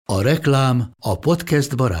A reklám a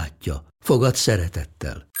podcast barátja. Fogad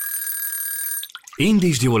szeretettel.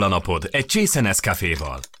 Indítsd jól a napod egy csésze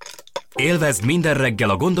Nescaféval. Élvezd minden reggel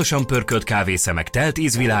a gondosan pörkölt kávészemek telt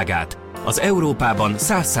ízvilágát, az Európában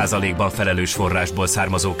 100%-ban felelős forrásból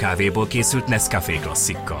származó kávéból készült Nescafé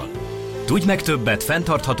klasszikkal. Tudj meg többet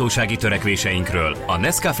fenntarthatósági törekvéseinkről a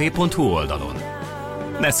nescafé.hu oldalon.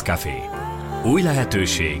 Nescafé. Új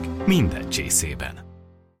lehetőség minden csészében.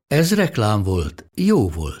 Ez reklám volt, jó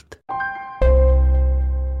volt.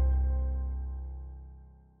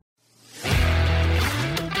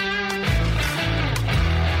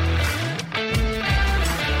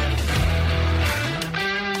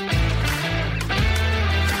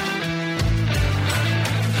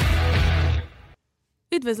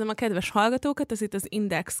 Üdvözlöm a kedves hallgatókat, ez itt az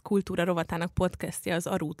Index kultúra rovatának podcastja, az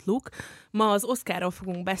Arutluk. Ma az Oscarról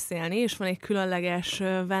fogunk beszélni, és van egy különleges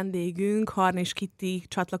vendégünk, Harnis Kitti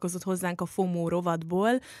csatlakozott hozzánk a FOMO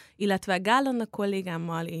rovatból, illetve Gálannak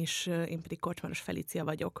kollégámmal, és én pedig Korcsmáros Felicia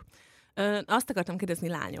vagyok. Azt akartam kérdezni,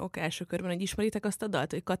 lányok, első körben, hogy ismeritek azt a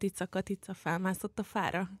dalt, hogy Katica felmászott a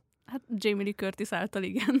fára? Hát Jamie Lee Curtis által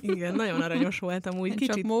igen. Igen, nagyon aranyos voltam úgy. Én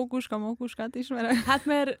kicsit. Csak mókuskát ismerek. Hát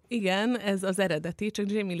mert igen, ez az eredeti,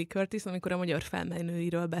 csak Jamie Lee Curtis, amikor a magyar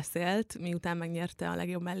felmenőiről beszélt, miután megnyerte a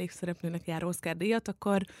legjobb mellékszereplőnek járó Oscar-díjat,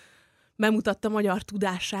 akkor bemutatta magyar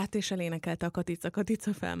tudását, és elénekelte a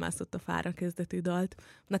Katica felmászott a fára kezdetű dalt.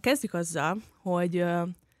 Na kezdjük azzal, hogy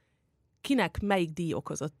kinek melyik díj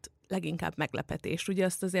okozott leginkább meglepetést. Ugye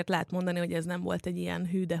azt azért lehet mondani, hogy ez nem volt egy ilyen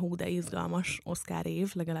hű de izgalmas Oscar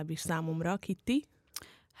év, legalábbis számomra. Kitti?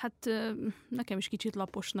 Hát nekem is kicsit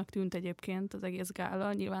laposnak tűnt egyébként az egész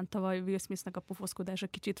gála. Nyilván tavaly Will Smithnek a pofoszkodása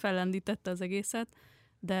kicsit fellendítette az egészet,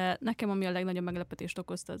 de nekem ami a legnagyobb meglepetést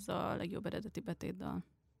okozta, az a legjobb eredeti betétdal.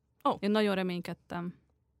 Oh. Én nagyon reménykedtem.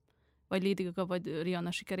 Vagy Lady Gaga, vagy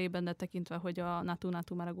Rihanna sikerében, de tekintve, hogy a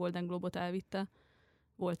Natu már a Golden Globe-ot elvitte,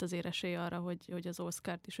 volt azért esély arra, hogy az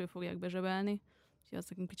Oscart is ő fogják bezsebelni. Úgyhogy az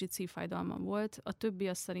nekem kicsit szívfájdalmam volt. A többi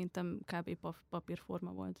az szerintem kb.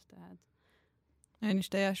 Papírforma volt. Tehát. Én is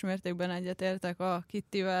teljes mértékben egyetértek a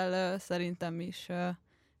Kittivel, szerintem is.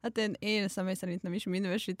 Hát én személy szerint nem is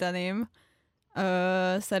minősíteném.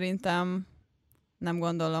 Szerintem nem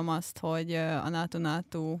gondolom azt, hogy a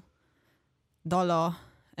Natu dala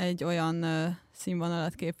egy olyan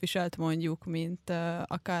színvonalat képviselt mondjuk, mint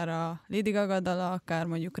akár a Lady Gaga dala, akár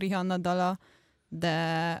mondjuk Rihanna dala,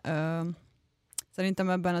 de szerintem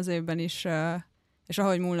ebben az évben is, és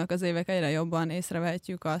ahogy múlnak az évek, egyre jobban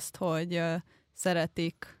észrevehetjük azt, hogy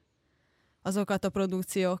szeretik azokat a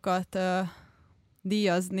produkciókat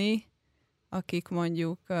díjazni, akik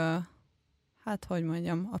mondjuk, hát hogy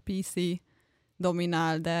mondjam, a PC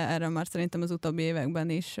dominál, de erre már szerintem az utóbbi években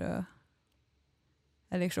is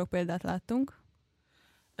elég sok példát láttunk.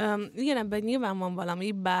 Igen, ebben nyilván van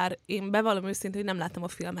valami, bár én bevallom őszintén, hogy nem láttam a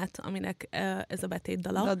filmet, aminek ez a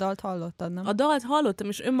betétdala. De a dalt hallottad, nem? A dalt hallottam,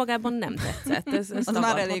 és önmagában nem tetszett. Ez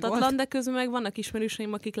már elég volt. De közben meg vannak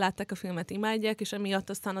ismerőseim, akik látták a filmet, imádják, és emiatt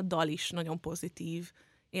aztán a dal is nagyon pozitív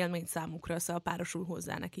élmény számukra, szóval párosul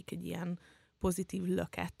hozzá nekik egy ilyen pozitív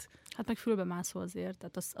löket. Hát meg fülbemászó azért,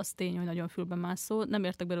 tehát az tény, hogy nagyon fülbemászó. Nem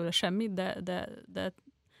értek belőle semmit, de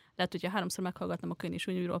lehet, hogyha háromszor meghallgatnám, akkor én is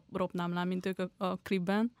úgy ropnám rá, mint ők a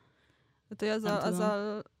klipben. Tehát, hogy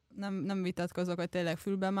azzal nem vitatkozok, hogy tényleg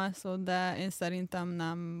fülbemászó, de én szerintem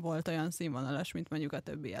nem volt olyan színvonalas, mint mondjuk a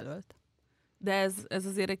többi jelölt. De ez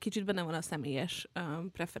azért egy kicsit benne van a személyes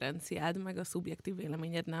preferenciád, meg a szubjektív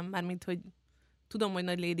véleményed, nem? Mármint, hogy tudom, hogy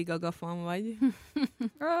nagy Lady Gaga fan vagy.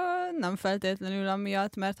 Nem feltétlenül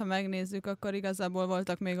amiatt, mert ha megnézzük, akkor igazából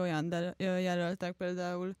voltak még olyan jelöltek,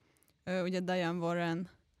 például ugye Diane Warren,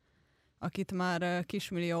 akit már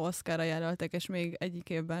kismillió Oscarra jelöltek, és még egyik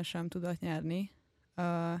évben sem tudott nyerni.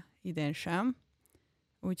 Idén sem.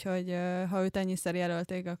 Úgyhogy ha őt ennyiszer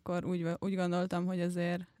jelölték, akkor úgy gondoltam, hogy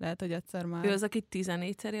azért lehet, hogy egyszer már... Ő az, akit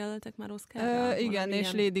 14-szer jelöltek már Oscarra? Igen,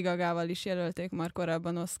 és Lady Gagával is jelölték már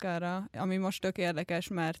korábban Oscarra, ami most tök érdekes,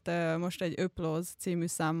 mert most egy Applause című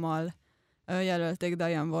számmal jelölték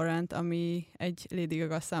Diane Warrent, ami egy Lady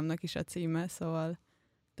Gaga számnak is a címe, szóval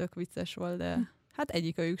tök vicces volt, de hát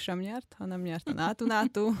egyikőjük sem nyert, hanem nyert a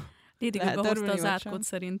Natu. Lady Gaga hozta az átkot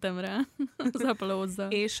szerintem rá, az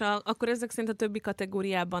Applause-zal. És akkor ezek szerint a többi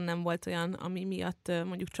kategóriában nem volt olyan, ami miatt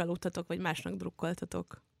mondjuk csalódtatok, vagy másnak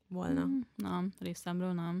drukkoltatok volna? Nem,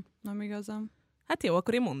 részemről nem. Nem igazam. Hát jó,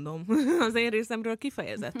 akkor én mondom. Az én részemről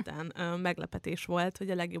kifejezetten meglepetés volt, hogy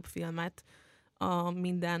a legjobb filmet a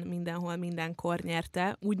mindenhol, mindenkor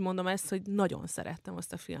nyerte. Úgy mondom ezt, hogy nagyon szerettem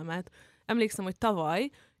azt a filmet. Emlékszem, hogy tavaly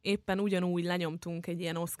éppen ugyanúgy lenyomtunk egy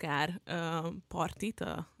ilyen Oscar partit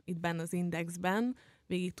itt benne az Indexben,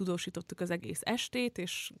 végig tudósítottuk az egész estét,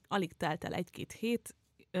 és alig telt el 1-2 hét.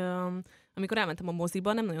 Amikor elmentem a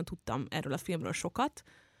moziba, nem nagyon tudtam erről a filmről sokat.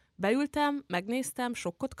 Beültem, megnéztem,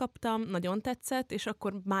 sokkot kaptam, nagyon tetszett, és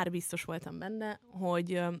akkor már biztos voltam benne,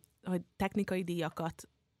 hogy technikai díjakat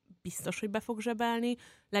biztos, hogy be fog zsebelni.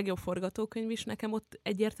 Legjobb forgatókönyv is nekem ott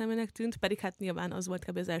egyértelműnek tűnt, pedig hát nyilván az volt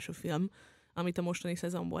kb. Az első film, amit a mostani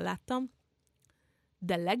szezonból láttam.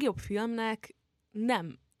 De legjobb filmnek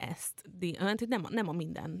nem ezt, nem a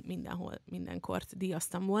mindenkort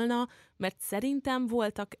díjaztam volna, mert szerintem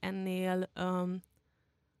voltak ennél...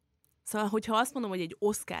 Szóval, hogyha azt mondom, hogy egy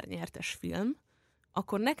Oscar-nyertes film,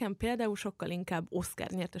 akkor nekem például sokkal inkább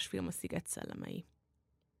Oscar-nyertes film a Sziget szellemei.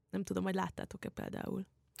 Nem tudom, hogy láttátok-e például?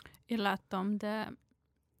 Én láttam, de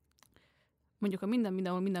mondjuk a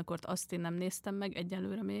mindenhol mindenkort azt én nem néztem meg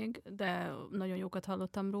egyelőre még, de nagyon jókat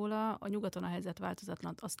hallottam róla. A Nyugaton a helyzet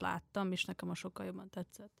változatlant azt láttam, és nekem a sokkal jobban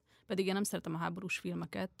tetszett. Pedig én nem szeretem a háborús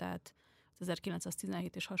filmeket, tehát az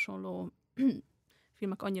 1917 és hasonló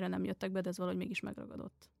filmek annyira nem jöttek be, de ez valahogy mégis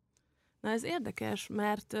megragadott. Na ez érdekes,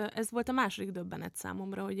 mert ez volt a második döbbenet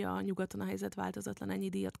számomra, hogy a Nyugaton a helyzet változatlan ennyi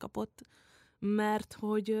díjat kapott, mert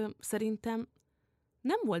hogy szerintem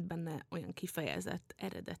nem volt benne olyan kifejezett,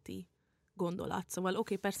 eredeti gondolat. Szóval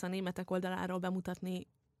oké, persze a németek oldaláról bemutatni...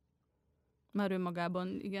 Már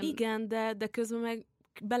önmagában, igen. Igen, de közben meg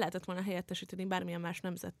be lehetett volna helyettesíteni bármilyen más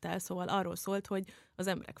nemzettel, szóval arról szólt, hogy az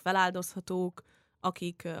emberek feláldozhatók,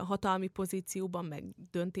 akik hatalmi pozícióban, meg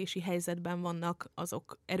döntési helyzetben vannak,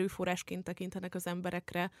 azok erőforrásként tekintenek az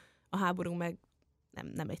emberekre, a háború meg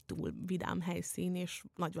nem egy túl vidám helyszín, és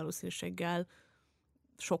nagy valószínűséggel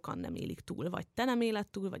sokan nem élik túl, vagy te nem éled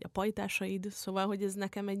túl, vagy a pajtásaid, szóval, hogy ez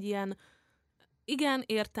nekem egy ilyen, igen,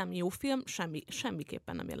 értem, jó film,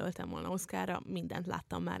 semmiképpen nem jelöltem volna Oscarra, mindent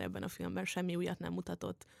láttam már ebben a filmben, semmi újat nem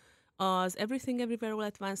mutatott. Az Everything Everywhere All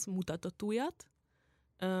at Once mutatott újat,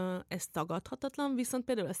 ez tagadhatatlan, viszont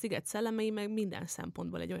például a Sziget szellemei meg minden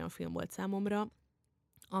szempontból egy olyan film volt számomra,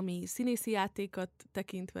 ami színészi játékat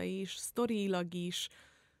tekintve is, sztoriilag is,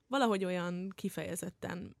 valahogy olyan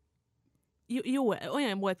kifejezetten jó,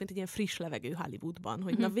 olyan volt, mint egy ilyen friss levegő Hollywoodban,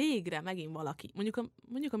 hogy na végre megint valaki,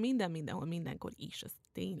 mondjuk a mindenhol, mindenkor is, ez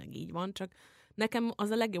tényleg így van, csak nekem az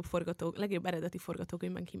a legjobb eredeti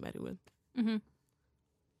forgatókönyvben kimerül.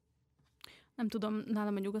 Nem tudom,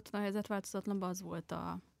 nálam a Nyugaton a helyzet változatlanban az volt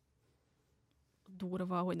a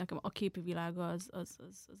durva, hogy nekem a képi világ az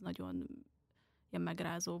nagyon ilyen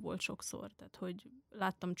megrázó volt sokszor. Tehát, hogy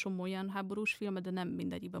láttam csomó ilyen háborús filmet, de nem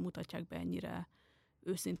mindegyikben mutatják be ennyire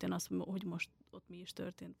őszintén azt, hogy most ott mi is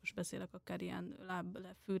történt. Most beszélek akár ilyen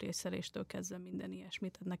fűrészeléstől kezdve minden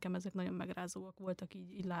ilyesmit. Tehát nekem ezek nagyon megrázóak voltak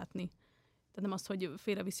így látni. Tehát nem az, hogy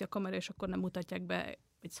félreviszi a kamera, és akkor nem mutatják be,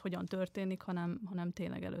 hogy ez hogyan történik, hanem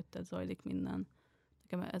tényleg előtte zajlik minden.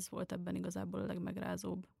 Nekem ez volt ebben igazából a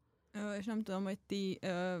legmegrázóbb. És nem tudom, hogy ti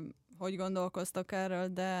hogy gondolkoztak erről,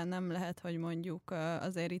 de nem lehet, hogy mondjuk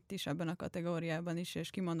azért itt is ebben a kategóriában is, és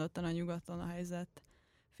kimondottan a Nyugaton a helyzet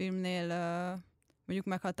filmnél mondjuk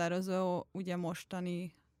meghatározó ugye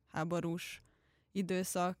mostani háborús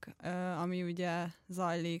időszak, ami ugye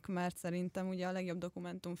zajlik, mert szerintem ugye a legjobb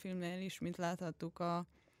dokumentumfilmnél is, mint láthattuk, a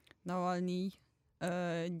Navalnyi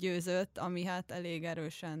győzött, ami hát elég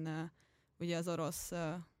erősen ugye az orosz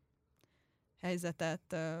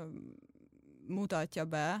helyzetet mutatja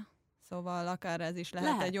be, szóval akár ez is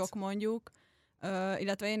lehet egy ok mondjuk.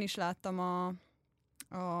 Illetve én is láttam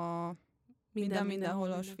a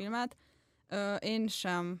mindenholos filmet. Én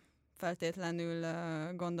sem feltétlenül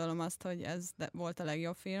gondolom azt, hogy ez volt a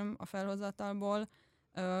legjobb film a felhozatalból.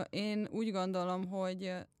 Én úgy gondolom,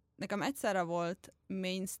 hogy nekem egyszerre volt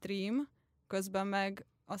mainstream, közben meg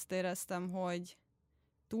azt éreztem, hogy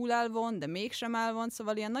túl elvont, de mégsem elvont,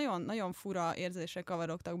 szóval ilyen nagyon fura érzések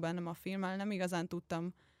kavarogtak bennem a filmmel, nem igazán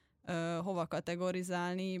tudtam hova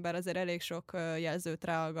kategorizálni, bár azért elég sok jelzőt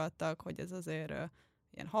ráaggattak, hogy ez azért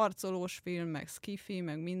ilyen harcolós film, meg skifi,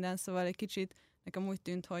 meg minden, szóval egy kicsit nekem úgy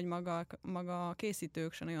tűnt, hogy maga a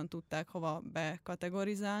készítők sem nagyon tudták hova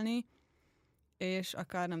bekategorizálni, és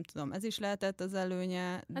akár nem tudom, ez is lehetett az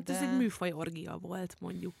előnye. Hát ez egy műfajorgia volt,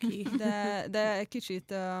 mondjuk ki. De egy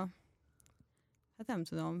kicsit, hát nem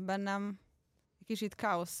tudom, bennem egy kicsit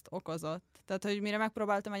káoszt okozott. Tehát, hogy mire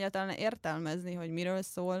megpróbáltam egyáltalán értelmezni, hogy miről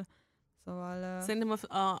szól, szóval... Szerintem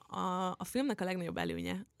a filmnek a legnagyobb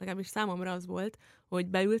előnye, legalábbis számomra az volt, hogy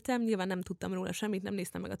beültem, nyilván nem tudtam róla semmit, nem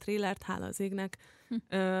néztem meg a trélert, hála az égnek,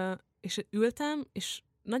 és ültem, és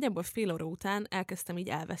nagyjából fél óra után elkezdtem így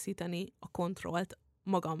elveszíteni a kontrollt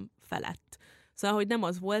magam felett. Szóval, hogy nem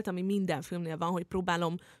az volt, ami minden filmnél van, hogy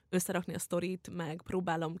próbálom összerakni a sztorit, meg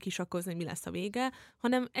próbálom kisakozni, mi lesz a vége,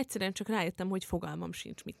 hanem egyszerűen csak rájöttem, hogy fogalmam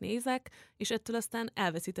sincs, mit nézek, és ettől aztán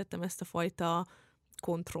elveszítettem ezt a fajta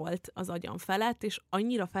kontrollt az agyam felett, és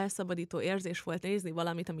annyira felszabadító érzés volt nézni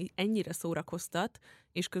valamit, ami ennyire szórakoztat,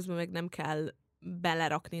 és közben meg nem kell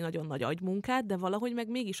belerakni nagyon nagy agymunkát, de valahogy meg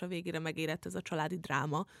mégis a végére megérett ez a családi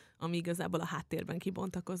dráma, ami igazából a háttérben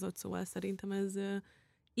kibontakozott, szóval szerintem ez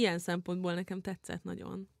ilyen szempontból nekem tetszett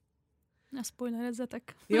nagyon. Ne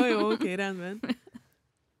spoilerezzetek. Jó, oké, rendben.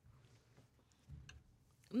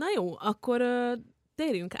 Na jó, akkor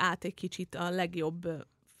térjünk át egy kicsit a legjobb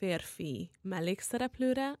férfi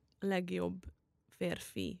mellékszereplőre, a legjobb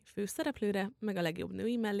férfi főszereplőre, meg a legjobb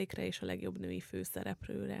női mellékre és a legjobb női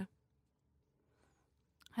főszereplőre.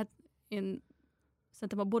 Hát én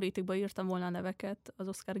szerintem a borítékba írtam volna a neveket az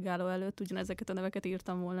Oscar-gála előtt, ugyanezeket a neveket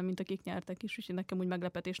írtam volna, mint akik nyertek is, úgyhogy nekem úgy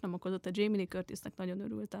meglepetés nem okozott. A Jamie Lee Curtisnek nagyon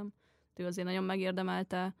örültem. Ő azért nagyon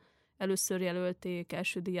megérdemelte, először jelölték,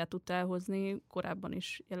 első díját tudta elhozni, korábban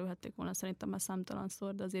is jelölhették volna szerintem már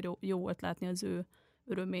számtalanszor, de azért jó volt látni az ő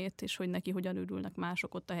örömét, és hogy neki hogyan örülnek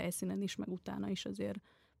mások ott a helyszínen is, meg utána is azért,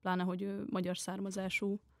 pláne, hogy ő magyar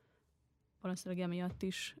származású, valószínűleg emiatt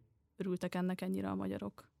is örültek ennek ennyire a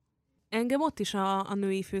magyarok. Engem ott is a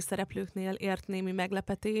női főszereplőknél ért némi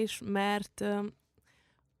meglepetés, mert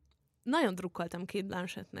nagyon drukkoltam Cate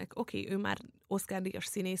Blanchettnek. Oké, ő már Oscar-díjas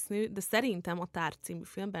színésznő, de szerintem a Tárgy című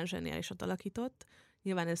filmben zseniálisat alakított.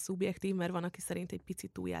 Nyilván ez szubjektív, mert van, aki szerint egy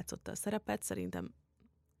picit túljátszotta a szerepet. Szerintem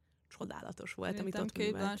csodálatos volt, szerintem amit ott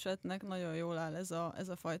Cate művelt. Blanchettnek nagyon jól áll ez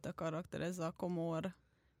a fajta karakter, ez a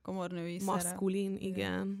komor női szerep. Maszkulin,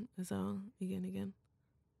 igen. Igen.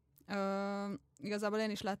 Igazából én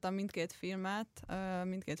is láttam mindkét filmet,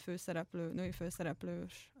 mindkét női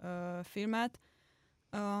főszereplős filmet.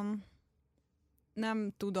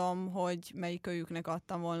 Nem tudom, hogy melyikőjüknek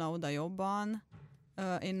adtam volna oda jobban.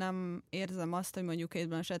 Én nem érzem azt, hogy mondjuk Cate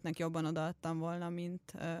Blanchettnek jobban odaadtam volna,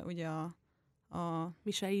 mint ugye a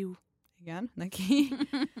Michelle Yeoh. Igen, neki.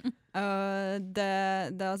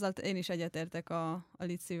 De azzal én is egyetértek a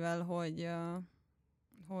Licivel,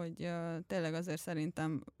 hogy tényleg azért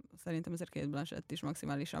szerintem azért Cate Blanchett is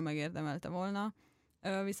maximálisan megérdemelte volna.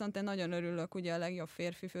 Viszont én nagyon örülök ugye a legjobb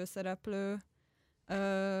férfi főszereplő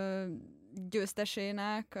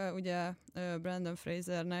győztesének, ugye Brendan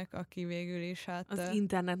Frasernek, aki végül is hát... Az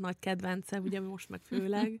internet nagy kedvence, ugye most meg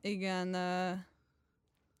főleg. Igen,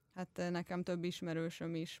 hát nekem több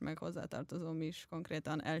ismerősöm is, meg hozzátartozom is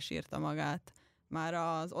konkrétan elsírta magát már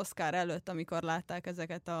az Oscar előtt, amikor látták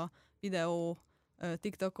ezeket a videó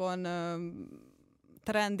TikTokon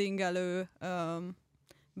trendingelő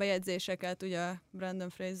bejegyzéseket, ugye Brendan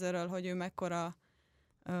Fraserről, hogy ő mekkora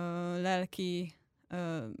lelki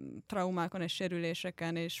traumákon és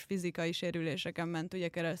sérüléseken és fizikai sérüléseken ment ugye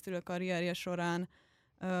keresztül a karrierje során,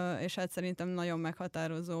 és hát szerintem nagyon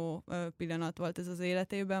meghatározó pillanat volt ez az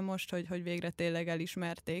életében most, hogy végre tényleg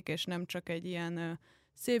elismerték, és nem csak egy ilyen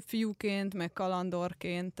szép fiúként, meg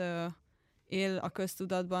kalandorként él a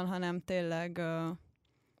köztudatban, hanem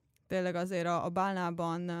tényleg azért a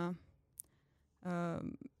bálnában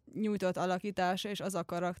nyújtott alakítása, és az a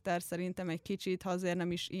karakter szerintem egy kicsit, ha azért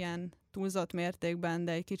nem is ilyen túlzott mértékben,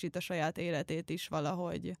 de egy kicsit a saját életét is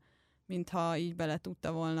valahogy, mintha így bele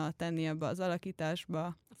tudta volna tenni ebbe az alakításba.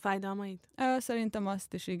 A fájdalmait? Szerintem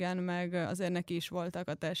azt is, igen, meg azért neki is voltak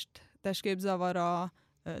a testképzavara,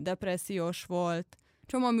 depressziós volt.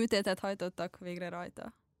 Csomó műtétet hajtottak végre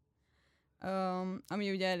rajta.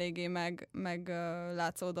 Ami ugye eléggé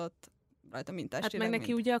meglátszódott rajta, mint testileg. Hát meg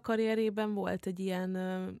neki ugye a karrierében volt egy ilyen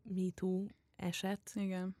MeToo eset.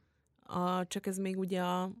 Igen. Csak ez még ugye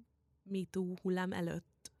a MeToo hullám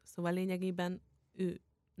előtt. Szóval lényegében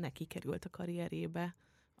neki került a karrierébe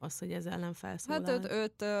az, hogy ez ellen felszólalt. Hát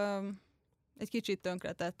őt egy kicsit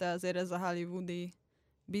tönkretette azért ez a hollywoodi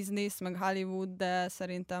biznisz, meg Hollywood, de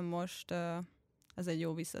szerintem most ez egy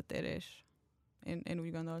jó visszatérés. Én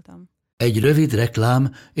úgy gondoltam. Egy rövid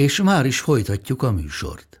reklám, és már is folytatjuk a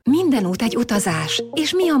műsort. Minden út egy utazás,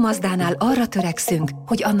 és mi a Mazdánál arra törekszünk,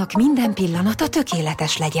 hogy annak minden pillanata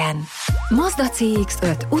tökéletes legyen. Mazda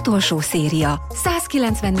CX-5 utolsó széria,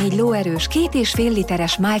 194 lóerős, 2,5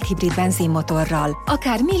 literes mild hibrid benzinmotorral,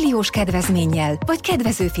 akár milliós kedvezménnyel, vagy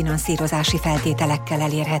kedvező finanszírozási feltételekkel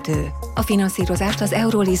elérhető. A finanszírozást az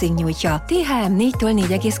Euroleasing nyújtja, THM 4-től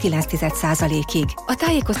 4,9%-ig. A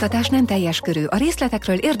tájékoztatás nem teljes körű, a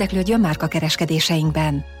részletekről érdeklődjön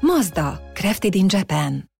márkakereskedéseinkben. Mazda, crafted in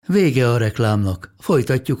Japan. Vége a reklámnak,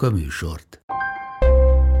 folytatjuk a műsort.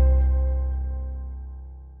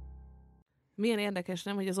 milyen érdekes,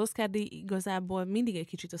 nem, hogy az Oscar-díj igazából mindig egy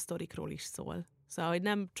kicsit a sztorikról is szól. Szóval, hogy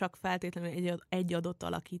nem csak feltétlenül egy adott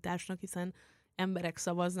alakításnak, hiszen emberek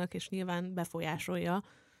szavaznak, és nyilván befolyásolja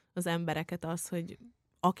az embereket az, hogy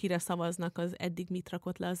akire szavaznak, az eddig mit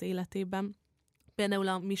rakott le az életében. Például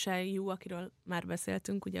a Michelle Yeoh, akiről már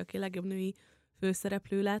beszéltünk, ugye, aki a legjobb női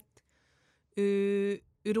főszereplő lett,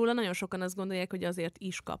 őróla nagyon sokan azt gondolják, hogy azért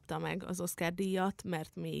is kapta meg az Oscar-díjat,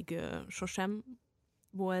 mert még sosem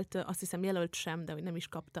volt, azt hiszem jelölt sem, de hogy nem is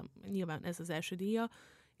kaptam, nyilván ez az első díja,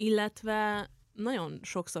 illetve nagyon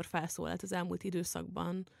sokszor felszólalt az elmúlt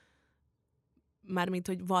időszakban, mármint,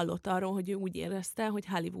 hogy vallott arról, hogy ő úgy érezte, hogy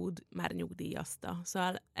Hollywood már nyugdíjazta.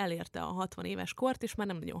 Szóval elérte a 60 éves kort, és már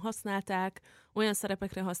nem nagyon használták, olyan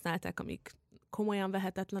szerepekre használták, amik komolyan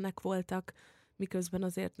vehetetlenek voltak, miközben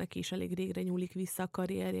azért neki is elég régre nyúlik vissza a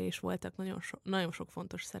karrierje, és voltak nagyon sok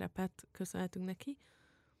fontos szerepet köszönhetünk neki.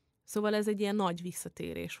 Szóval ez egy ilyen nagy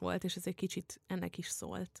visszatérés volt, és ez egy kicsit ennek is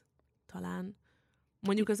szólt talán.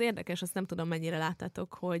 Mondjuk az érdekes, azt nem tudom, mennyire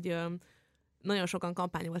láttátok, hogy nagyon sokan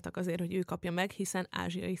kampányoltak azért, hogy ő kapja meg, hiszen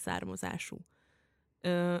ázsiai származású.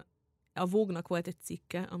 A Vogue-nak volt egy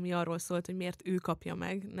cikke, ami arról szólt, hogy miért ő kapja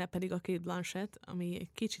meg, ne pedig a Kate Blanchett, ami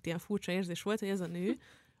egy kicsit ilyen furcsa érzés volt, hogy ez a nő,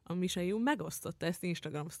 a Michelle Yeoh megosztotta ezt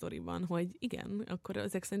Instagram sztoriban, hogy igen, akkor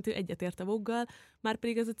ezek szerint ő egyetért a Vogue-gal, már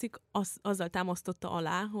pedig ez a cikk azzal támasztotta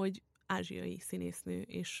alá, hogy ázsiai színésznő,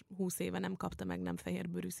 és 20 éve nem kapta meg nem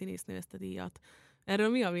fehérbőrű színésznő ezt a díjat. Erről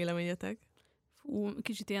mi a véleményetek?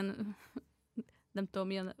 Kicsit ilyen, nem tudom,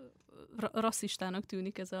 milyen rasszistának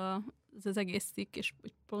tűnik ez az egész cikk, és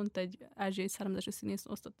pont egy ázsiai származású színész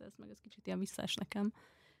osztotta ezt meg, ez kicsit ilyen visszás nekem,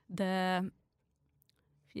 de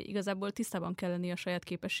igazából tisztában kell lenni a saját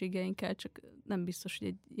képességeinkkel, csak nem biztos, hogy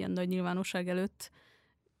egy ilyen nagy nyilvánosság előtt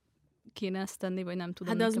kéne ezt tenni, vagy nem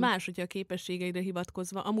tudom. Hát de az más, hogyha a képességeidre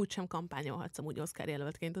hivatkozva amúgy sem kampányolhatsz amúgy Oscar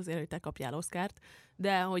jelöltként azért, hogy te kapjál Oscart,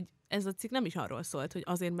 de hogy ez a cikk nem is arról szólt, hogy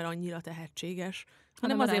azért, mert annyira tehetséges,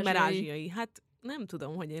 hanem azért, mert ázsiai. Hát nem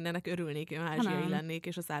tudom, hogy én ennek örülnék, én ázsiai lennék,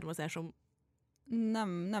 és a származásom.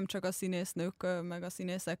 Nem csak a színésznők meg a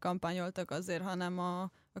színészek kampányoltak azért, hanem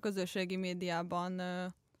a közösségi médiában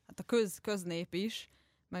hát a köznép is,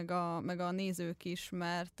 meg a nézők is,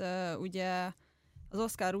 mert ugye az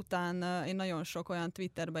Oscar után én nagyon sok olyan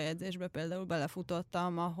Twitter bejegyzésbe például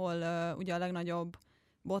belefutottam, ahol ugye a legnagyobb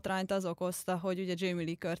botrányt az okozta, hogy ugye Jamie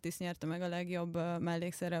Lee Curtis nyerte meg a legjobb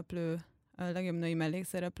női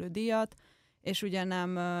mellékszereplő díjat, és ugye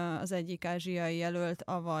nem az egyik ázsiai jelölt,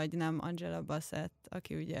 avagy nem Angela Bassett,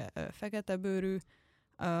 aki ugye fekete bőrű,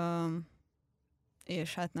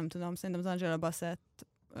 és hát nem tudom, szerintem az Angela Bassett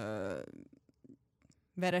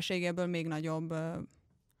vereségéből még nagyobb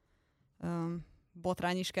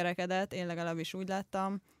botrány is kerekedett, én legalábbis úgy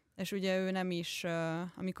láttam, és ugye ő nem is,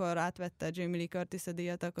 amikor átvette Jamie Lee Curtis a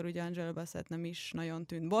díjat, akkor ugye Angela Bassett nem is nagyon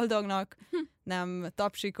tűnt boldognak, nem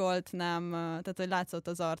tapsikolt, tehát hogy látszott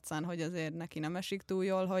az arcán, hogy azért neki nem esik túl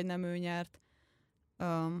jól, hogy nem ő nyert.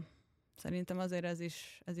 Szerintem azért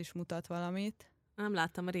ez is mutat valamit. Nem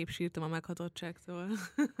láttam, mert épp sírtam a meghatottságtól.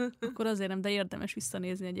 Akkor azért nem, de érdemes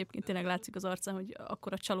visszanézni egyébként. Tényleg látszik az arcán, hogy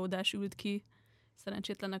akkora csalódás ült ki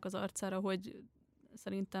szerencsétlennek az arcára, hogy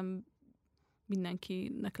szerintem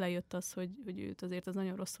mindenkinek lejött az, hogy őt azért az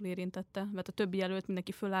nagyon rosszul érintette, mert a többi jelölt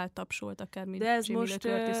mindenki fölállt, tapsolt, akár mint de ez Jamie most,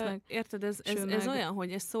 Lee Curtis meg. Érted, ez olyan,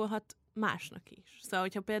 hogy ez szólhat másnak is. Szóval,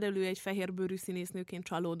 hogyha például ő egy fehérbőrű színésznőként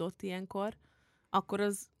csalódott ilyenkor, akkor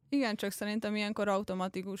az... Igen, csak szerintem ilyenkor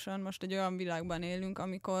automatikusan most egy olyan világban élünk,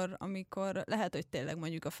 amikor lehet, hogy tényleg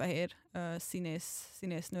mondjuk a fehér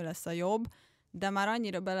színésznő lesz a jobb, de már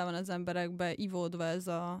annyira bele van az emberekbe ivódva ez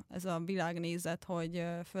a világnézet, hogy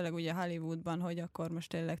főleg ugye Hollywoodban, hogy akkor most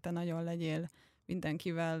tényleg te nagyon legyél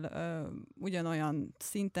mindenkivel ugyanolyan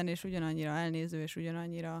szinten, és ugyanannyira elnéző, és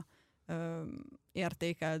ugyanannyira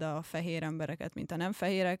értékeld a fehér embereket, mint a nem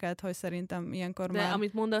fehéreket, hogy szerintem ilyenkor de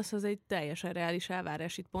amit mondasz, az egy teljesen reális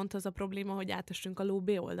elvárás. Itt pont az a probléma, hogy átestünk a ló B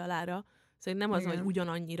oldalára. Szóval nem az, hogy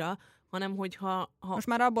ugyanannyira, hanem hogyha... Most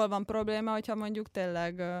már abból van probléma, hogyha mondjuk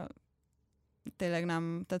tényleg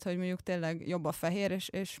nem, tehát hogy mondjuk tényleg jobb a fehér,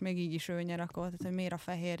 és még így is ő nyer, akkor tehát, hogy miért a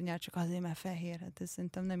fehér nyer, csak azért, mert fehér. Hát ez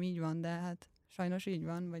szerintem nem így van, de hát sajnos így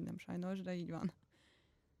van, vagy nem sajnos, de így van.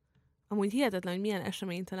 Amúgy hihetetlen, hogy milyen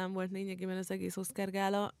eseménytelen volt lényegében az egész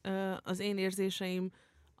Oscar-gála. Az én érzéseim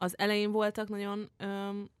az elején voltak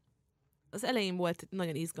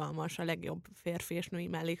nagyon izgalmas, a legjobb férfi és női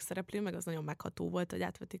mellékszereplő, meg az nagyon megható volt, hogy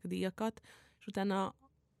átvették a díjakat, és utána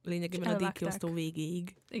lényegében a díjkiosztó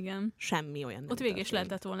végéig. Igen. Semmi olyan nem ott végig is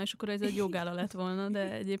lehetett volna, és akkor ez egy jogála lett volna,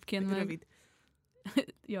 de egyébként meg... Rövid.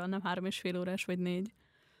 Ja, nem 3,5 órás, vagy 4.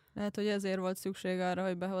 Lehet, hogy ezért volt szükség arra,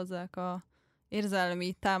 hogy behozzák a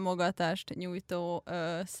érzelmi támogatást nyújtó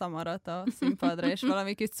szamarat a színpadra, és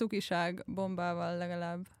valami kis cukiság bombával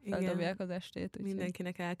legalább feldobják az estét. Úgyhogy...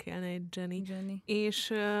 Mindenkinek el kellene egy Jenny. És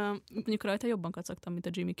mondjuk rajta jobban kacagtam, mint a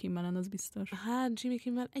Jimmy Kimmelen, az biztos. Hát Jimmy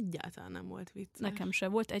Kimmel egyáltalán nem volt vicces. Nekem se.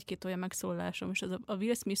 Volt egy-két olyan megszólalásom, és a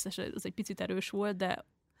Will Smith az egy picit erős volt, de...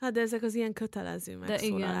 Hát de ezek az ilyen kötelező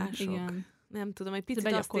megszólalások. Igen. Nem tudom, egy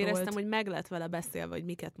picit azt éreztem, hogy meg lett vele beszélve, hogy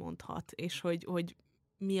miket mondhat, és hogy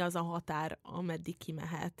mi az a határ, ameddig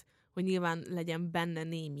kimehet, hogy nyilván legyen benne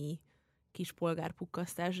némi kis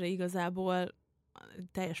polgárpukkasztás, de igazából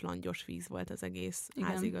teljes langyos víz volt az egész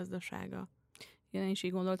házigazdasága. Én is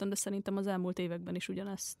így gondoltam, de szerintem az elmúlt években is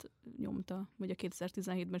ugyanezt nyomta, vagy a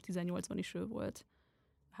 2017-ben, 18-ban is ő volt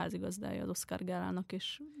házigazdája az Oscar-gálának,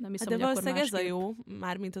 és nem hiszem, de hogy akkor valószínűleg ez a jó,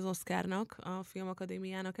 mármint az Oscarnak, a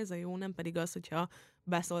Filmakadémiának ez a jó, nem pedig az, hogyha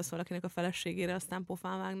beszólsz valakinek a feleségére, aztán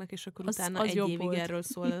pofán vágnak, és akkor utána az egy évig volt. Erről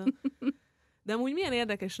szól. De amúgy milyen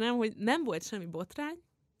érdekes, nem, hogy nem volt semmi botrány,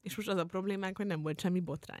 és most az a problémánk, hogy nem volt semmi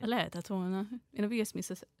botrány. Lehetett volna. Én a Will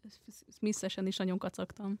Smith-esen is nagyon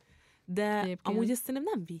kacagtam. De egyébként. Amúgy ez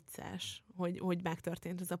szerintem nem vicces, hogy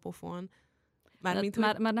megtörtént ez a pofon.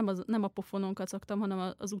 Már nem a pofonon kacagtam,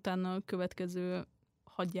 hanem az utána következő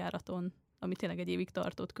hadjáraton, ami tényleg egy évig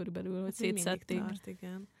tartott körülbelül, hogy szétszedték.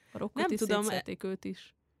 A rockot is szétszedték őt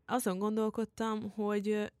is. Azon gondolkodtam,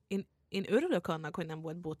 hogy én örülök annak, hogy nem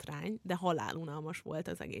volt botrány, de halálunalmas volt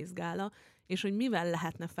az egész gála, és hogy mivel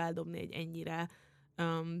lehetne feldobni egy ennyire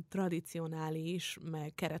tradicionális,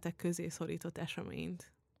 meg keretek közé szorított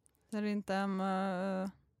eseményt. Szerintem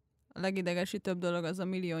a legidegesítőbb dolog az a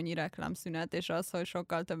milliónyi reklámszünet, és az, hogy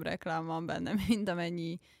sokkal több reklám van benne, mint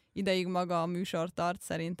amennyi ideig maga a műsor tart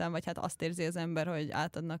szerintem, vagy hát azt érzi az ember, hogy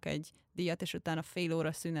átadnak egy díjat, és utána fél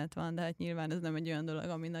óra szünet van, de hát nyilván ez nem egy olyan dolog,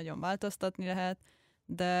 ami nagyon változtatni lehet,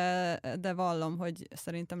 de vallom, hogy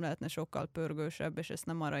szerintem lehetne sokkal pörgősebb, és ezt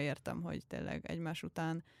nem arra értem, hogy tényleg egymás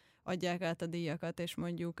után adják át a díjakat, és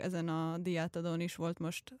mondjuk ezen a díjátadón is volt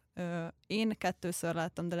most, én 2-ször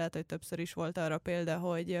láttam, de lehet, hogy többször is volt arra példa,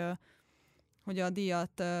 hogy a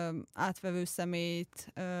díjat átvevő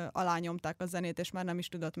személyt alányomták a zenét, és már nem is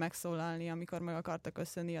tudott megszólalni, amikor meg akarta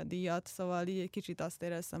köszönni a díjat, szóval így egy kicsit azt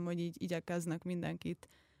éreztem, hogy így igyekeznek mindenkit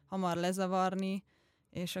hamar lezavarni,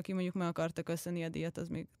 és aki mondjuk meg akarta köszönni a díjat, az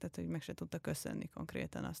még, tehát hogy meg se tudta köszönni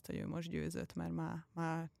konkrétan azt, hogy ő most győzött, mert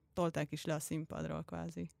már tolták is le a színpadról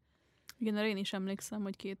kvázi. Igen, erre én is emlékszem,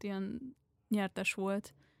 hogy 2 ilyen nyertes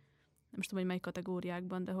volt. Nem tudom, hogy mely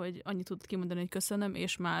kategóriákban, de hogy annyit tudott kimondani, hogy köszönöm,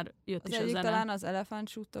 és már jött is a zene. Talán az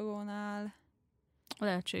elefántsuttogónál.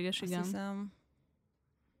 Lehetséges, igen. Azt hiszem,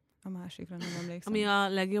 a másikra nem emlékszem. Ami a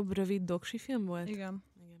legjobb rövid doksi film volt? Igen.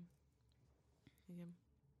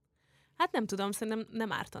 Hát nem tudom, szerintem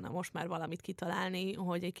nem ártana most már valamit kitalálni,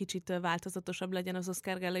 hogy egy kicsit változatosabb legyen az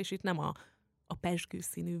Oscar-gála, és itt nem a pezsgő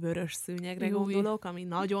színű vörös szőnyegre gondolok, ami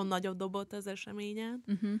nagyon nagyot dobott az eseményen.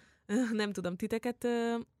 Nem tudom, titeket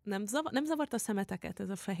nem zavart a szemeteket ez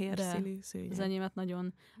a fehér színű szőnyeg? Az enyémet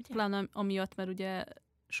nagyon. Pláne amiatt, mert ugye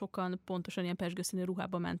sokan pontosan ilyen pezsgő színű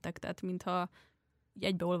ruhába mentek, tehát mintha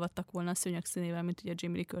egybeolvadtak volna a szőnyeg színével, mint ugye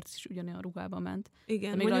Jamie Lee Curtis is ugyanolyan ruhába ment.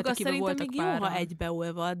 Igen, mondjuk azt szerintem még jó, ha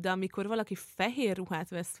egybeolvad, de amikor valaki fehér ruhát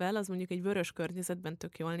vesz fel, az mondjuk egy vörös környezetben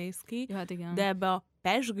tök jól néz ki, ja, hát igen. De ebbe a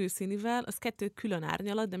pezsgő színivel az 2 külön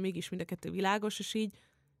árnyalat, de mégis mind a 2 világos, és így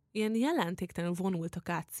ilyen jelentéktelenül vonultak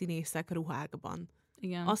át színészek ruhákban.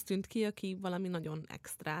 Igen. Azt tűnt ki, aki valami nagyon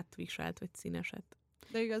extrát viselt, vagy színeset.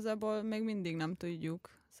 De igazából még mindig nem tudjuk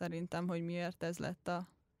szerintem, hogy miért ez lett a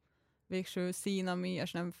végső szín, ami,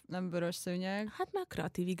 és nem vörös szőnyeg. Hát már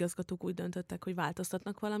kreatív igazgatók úgy döntöttek, hogy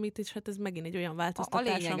változtatnak valamit, és hát ez megint egy olyan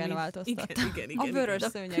változtatás, a lényegen változtattak. Igen, a vörös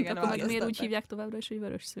szőnyegen változtattak. Miért úgy hívják továbbra is, hogy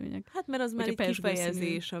vörös szőnyeg? Hát mert az már egy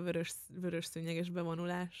kifejezés, a vörös szőnyeges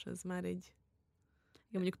bevonulás, az már egy...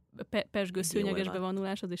 Igen, mondjuk pezsgő szőnyeges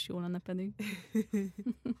bevonulás, az is jó lenne pedig.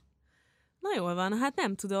 Na jól van, hát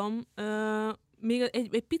nem tudom. Még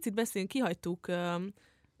egy picit beszélünk, kihagytuk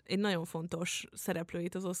egy nagyon fontos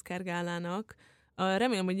szereplőit az Oscar-gálának.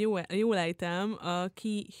 Remélem, hogy jól ejtem.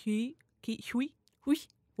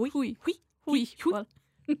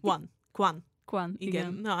 Kwan,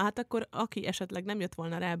 igen. Na, hát akkor aki esetleg nem jött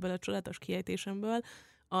volna rá ebből a csodálatos kiejtésemből,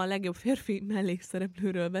 a legjobb férfi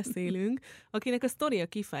mellékszereplőről beszélünk, akinek a sztoria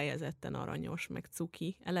kifejezetten aranyos, meg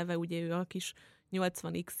cuki. Eleve ugye ő a kis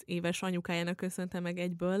 80x éves anyukájának köszönte meg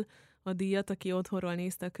egyből a díjat, aki otthonról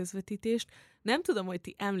nézte a közvetítést. Nem tudom, hogy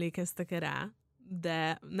ti emlékeztek-e rá,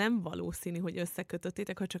 de nem valószínű, hogy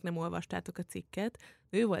összekötöttétek, ha csak nem olvastátok a cikket.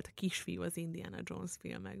 Ő volt a kisfiú az Indiana Jones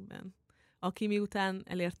filmekben, aki miután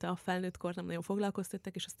elérte a felnőtt kort, nem nagyon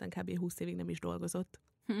foglalkoztattak, és aztán kb. 20 évig nem is dolgozott.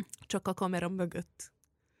 Csak a kamera mögött.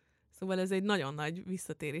 Szóval ez egy nagyon nagy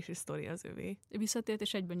visszatérési sztori az övé. Visszatért,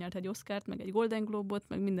 és egyben nyert egy Oscart, meg egy Golden Globot,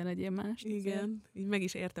 meg minden egyéb más. Igen, így meg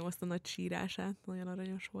is értem azt a nagy sírását, nagyon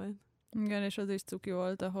aranyos volt. Igen, és az is cuki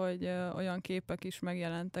volt, hogy olyan képek is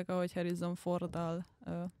megjelentek, ahogy Harrison Forddal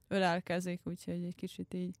ölelkezik, úgyhogy egy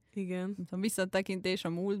kicsit így igen. Visszatekintés a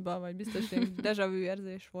múltba, vagy biztos egy déjà vu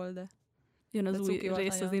érzés volt, de jön az új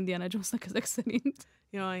rész az Indiana Jonesnak ezek szerint.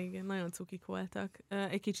 Ja, igen, nagyon cukik voltak.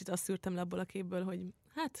 Egy kicsit azt szűrtem le abból a képből, hogy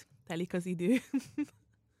hát telik az idő.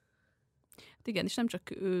 Hát igen, és nem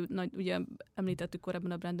csak ő, ugye említettük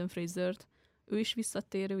korábban a Brendan Frasert, ő is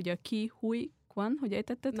visszatérő, ugye a Ki Hui Kwan, hogy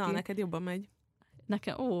ejtetted Na, ki? neked jobban megy.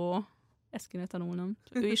 Nekem, ezt kéne tanulnom.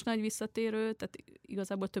 Ő is nagy visszatérő, tehát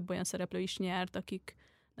igazából több olyan szereplő is nyert,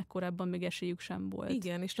 akiknek korábban még esélyük sem volt.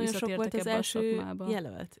 Igen, és nagyon sok volt az első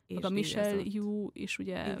jelölt. Meg a Michelle Yu is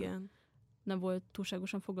ugye igen. nem volt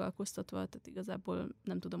túlságosan foglalkoztatva, tehát igazából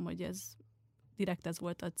nem tudom, hogy direkt ez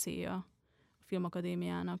volt a célja a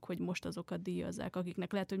Filmakadémiának, hogy most azokat díjazzák,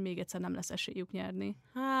 akiknek lehet, hogy még egyszer nem lesz esélyük nyerni.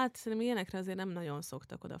 Hát szerintem ilyenekre azért nem nagyon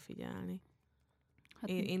szoktak odafigyelni. Hát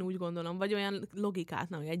én úgy gondolom, vagy olyan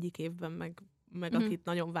logikát, hogy egyik évben meg akit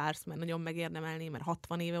nagyon vársz, mert nagyon megérdemelné, mert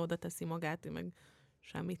 60 éve oda teszi magát, ő meg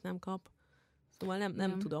semmit nem kap. Szóval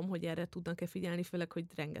nem tudom, hogy erre tudnak-e figyelni, főleg, hogy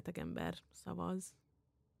rengeteg ember szavaz.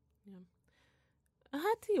 Ja.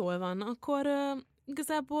 Hát jól van, akkor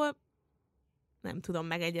igazából nem tudom,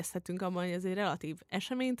 megegyezhetünk abban, hogy ez egy relatív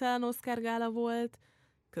eseménytelen Oscar-gála volt,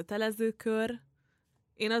 kötelező kör.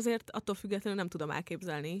 Én azért attól függetlenül nem tudom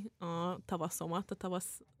elképzelni a tavaszomat, a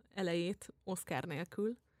tavasz elejét Oscar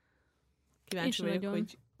nélkül. Kíváncsi vagyok,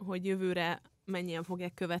 hogy jövőre mennyien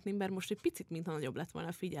fogják követni, mert most egy picit, mintha nagyobb lett volna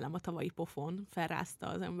a figyelem, a tavalyi pofon felrázta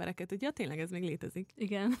az embereket, hogy ja, tényleg ez még létezik.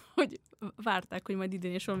 Igen, hogy várták, hogy majd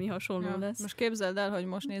idén is valami hasonló lesz. Most képzeld el, hogy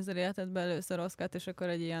most nézel életedbe először Oscart, és akkor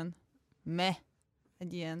egy ilyen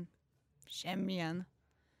egy ilyen semmilyen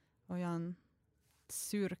olyan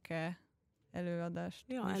szürke előadást.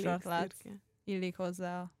 Ja, elég szürke. Illik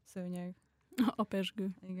hozzá a szőnyeg. A pezsgő.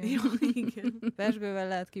 Igen. Ja, igen. Pezsgővel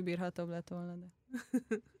lehet kibírhatóbb lett volna, de...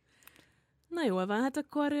 Na jól van, hát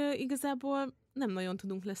akkor igazából nem nagyon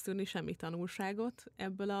tudunk leszűrni semmi tanulságot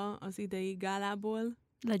ebből az idei gálából.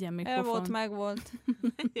 Legyen még pofon. Volt, megvolt.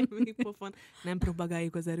 Legyen még pofon. Nem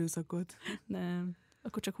propagáljuk az erőszakot. Nem.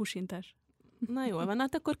 Akkor csak húsintás. Na jól van,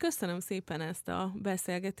 hát akkor köszönöm szépen ezt a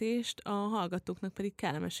beszélgetést, a hallgatóknak pedig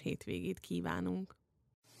kellemes hétvégét kívánunk.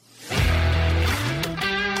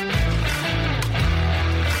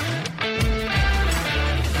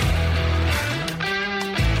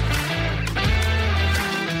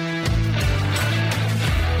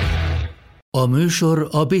 A műsor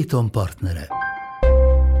a Béton partnere.